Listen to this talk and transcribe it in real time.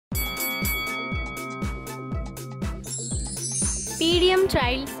PDM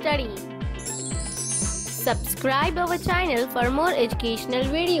Child Study. Subscribe our channel for more educational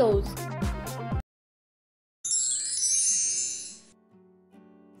videos.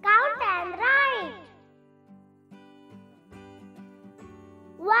 Count and write.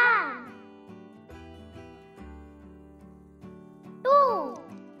 1, 2,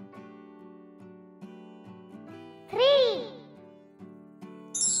 3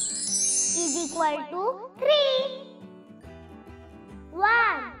 is equal to 3. 1,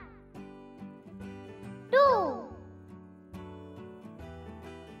 2,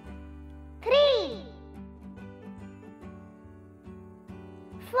 3,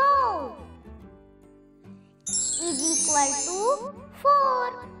 4 is equal to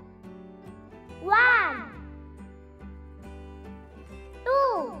 4. 1, 2,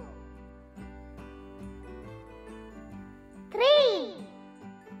 3,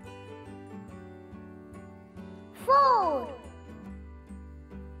 4,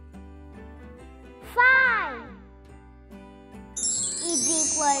 5 is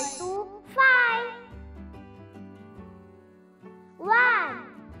equal to 5. 1,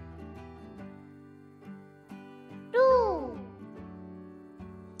 2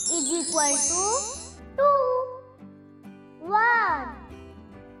 is equal to 2. 1,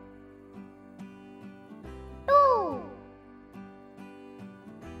 2,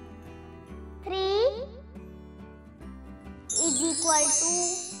 3 is equal to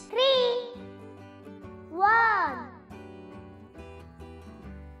 3. 1,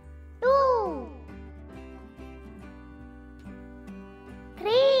 2,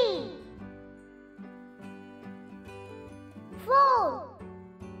 3, 4,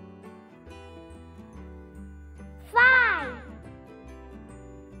 5,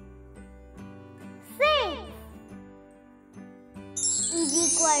 6 is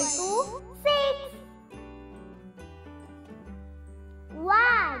equal to 6. 1,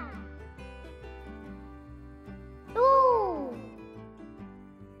 2,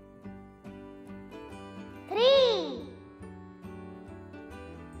 3,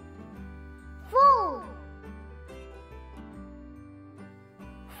 4,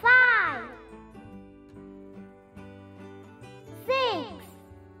 5, 6,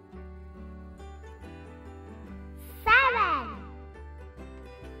 7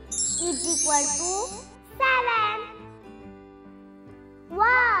 is equal to 7. 1,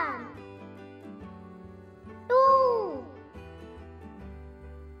 2,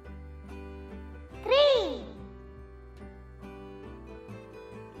 3,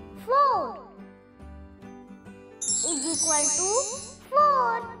 4 is equal to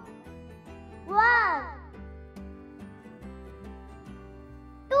 4. 1,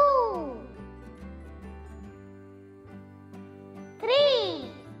 2,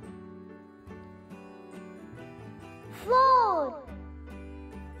 3, 4,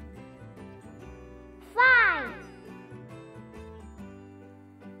 5,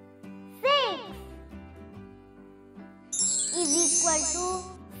 6 is equal to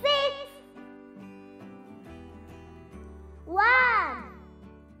 6. 1,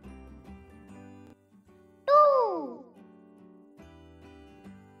 2,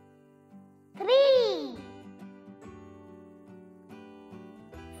 3,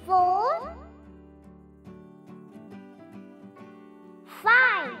 4,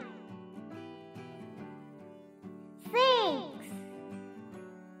 5, 6,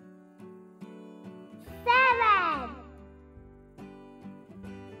 7,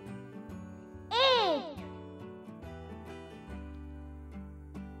 8,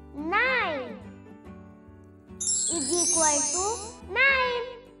 9 is equal to 9.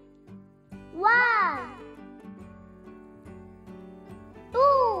 1,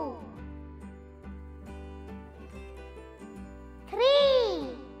 2, 3,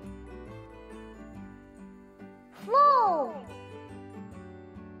 4,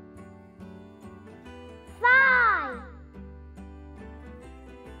 5,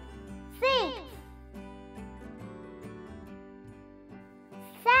 6,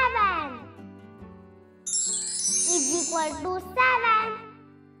 7 is equal to 7.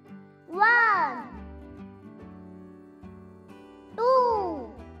 1,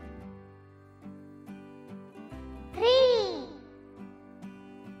 2, 3,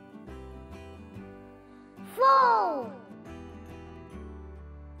 4,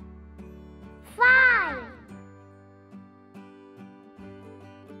 5,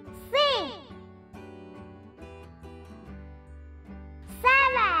 6, 7,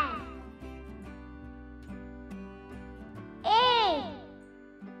 8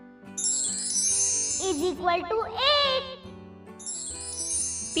 is equal to 8.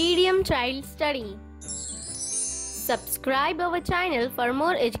 PDM Child Study. Subscribe our channel for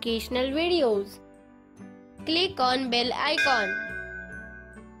more educational videos. Click on bell icon.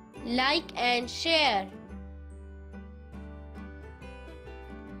 Like and share.